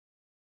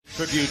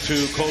Tribute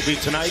to Kobe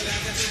tonight.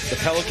 The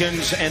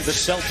Pelicans and the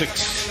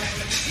Celtics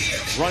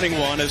running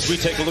one as we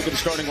take a look at the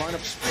starting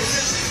lineups.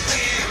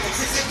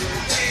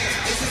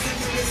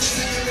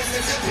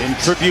 In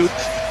tribute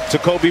to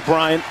Kobe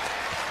Bryant.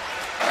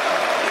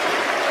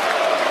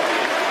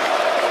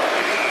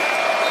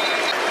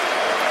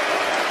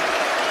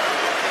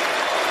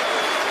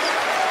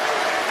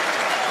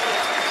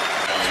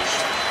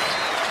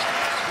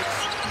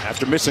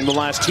 After missing the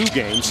last two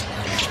games,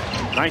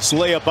 nice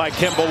layup by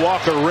Kemba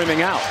Walker,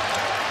 rimming out.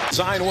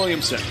 Zayn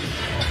Williamson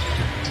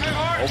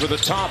over the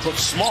top of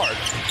Smart,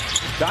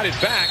 got it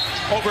back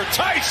over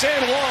Tice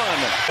and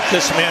one.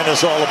 This man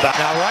is all about.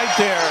 Now right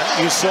there,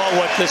 you saw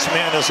what this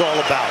man is all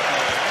about.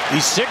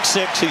 He's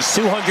 6'6", he's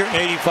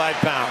 285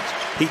 pounds.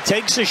 He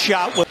takes a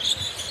shot with...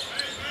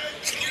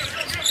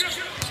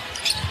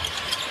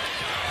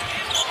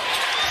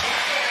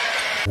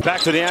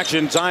 Back to the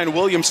action, Zayn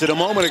Williamson a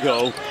moment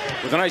ago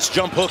with a nice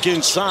jump hook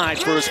inside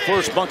for his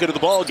first bucket of the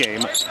ball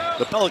game.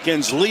 The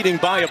Pelicans leading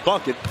by a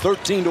bucket,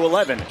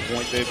 13-11.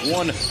 They've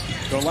won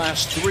their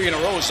last three in a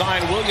row.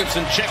 Zayn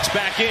Williamson checks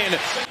back in.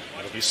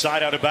 It'll be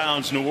side out of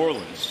bounds, New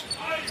Orleans.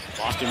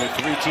 Boston with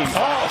 3-team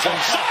fouls on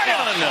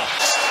Zion.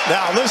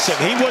 Now listen,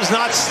 he was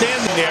not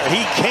standing there.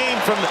 He came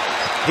from,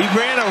 he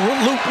ran a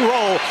loop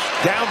roll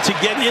down to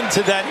get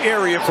into that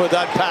area for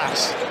that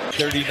pass.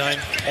 39,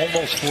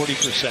 almost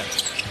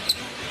 40%.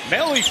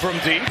 Melly from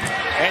deep,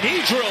 and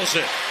he drills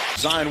it.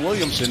 Zayn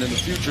Williamson in the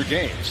future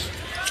games.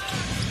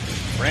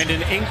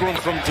 Brandon Ingram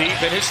from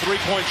deep, and his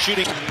three-point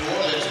shooting.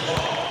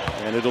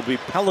 And it'll be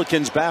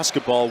Pelicans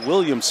basketball.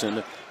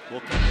 Williamson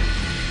will...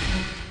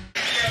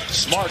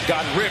 Smart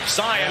got ripped.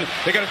 Zion,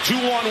 they got a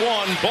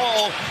 2-on-1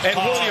 ball, and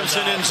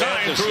Williamson and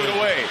Zion threw it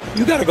away.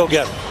 You got to go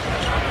get him.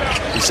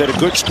 He set a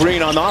good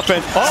screen on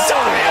offense.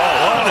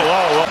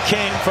 Zion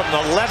came from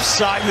the left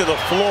side of the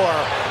floor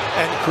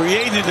and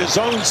created his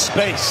own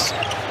space.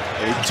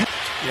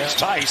 Yes,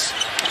 Tice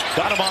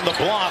got him on the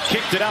block,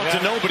 kicked it out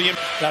to nobody.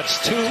 That's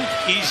two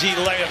easy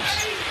layups.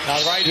 Now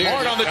right here.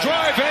 Hard on the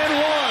drive and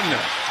one.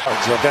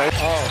 Okay.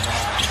 Oh,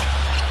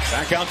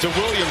 back out to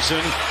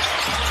Williamson.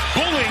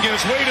 Bullying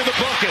his way to the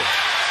bucket.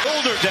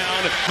 Shoulder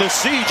down. The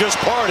sea just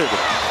parted.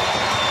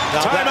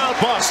 Timeout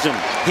Boston.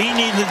 He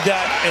needed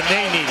that, and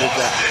they needed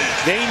that.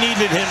 They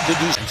needed him to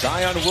do.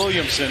 Zion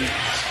Williamson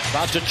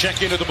about to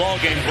check into the ball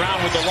game.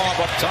 Brown with the lob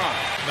up top.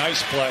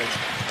 Nice play.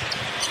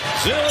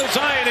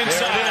 Zion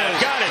inside.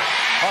 Got it.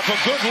 Off a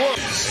good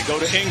look. They go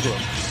to Ingram.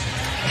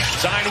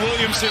 Zion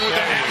Williamson with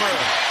the hammer.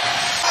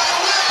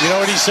 You know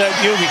what he said?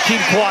 You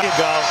keep quiet,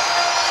 dog.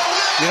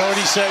 You know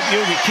what he said? You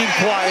keep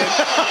quiet.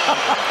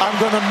 I'm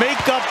going to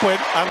make up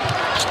with...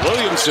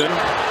 Williamson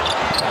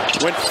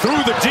went through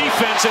the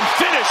defense and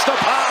finished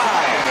up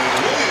high.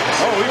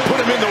 Oh, he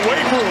put him in the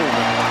weight room.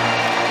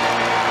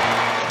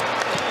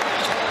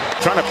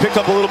 Trying to pick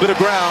up a little bit of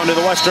ground in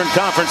the Western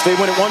Conference. They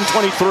win at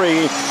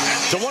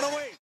 123-108.